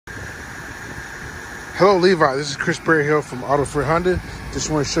Hello Levi, this is Chris Berryhill from AutoFair Honda. Just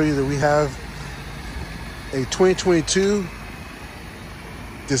want to show you that we have a 2022.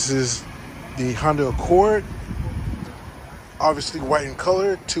 This is the Honda Accord. Obviously white in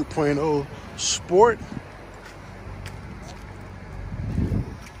color, 2.0 Sport.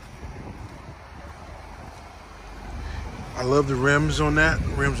 I love the rims on that.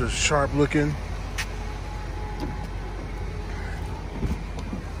 Rims are sharp looking.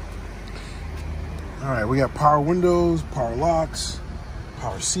 All right, we got power windows, power locks,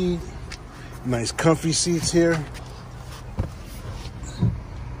 power seat, nice comfy seats here.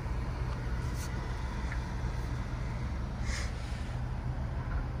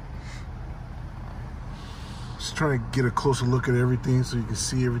 Just trying to get a closer look at everything so you can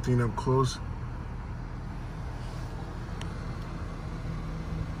see everything up close.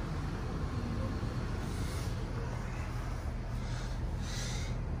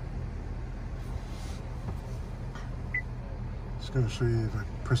 Just gonna show you if I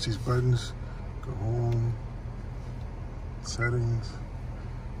press these buttons, go home, settings,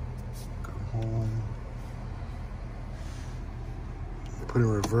 go home, put in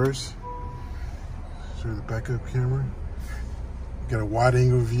reverse, show you the backup camera. You got a wide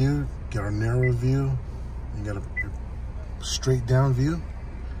angle view, got a narrow view, you got a straight down view.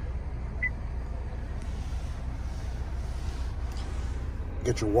 You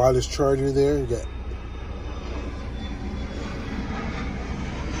got your wireless charger there, you got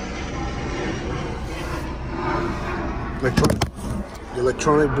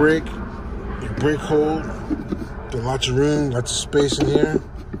electronic brake, your brake hold, there's lots of room, lots of space in here.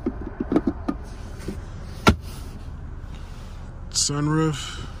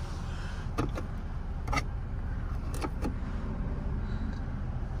 Sunroof.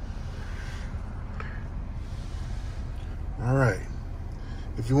 All right.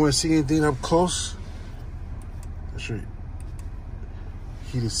 If you want to see anything up close, I'll show you.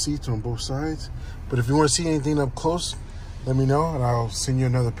 Heated seats on both sides. But if you want to see anything up close, let me know and I'll send you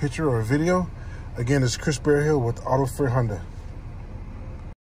another picture or a video. Again, it's Chris Berryhill with AutoFair Honda.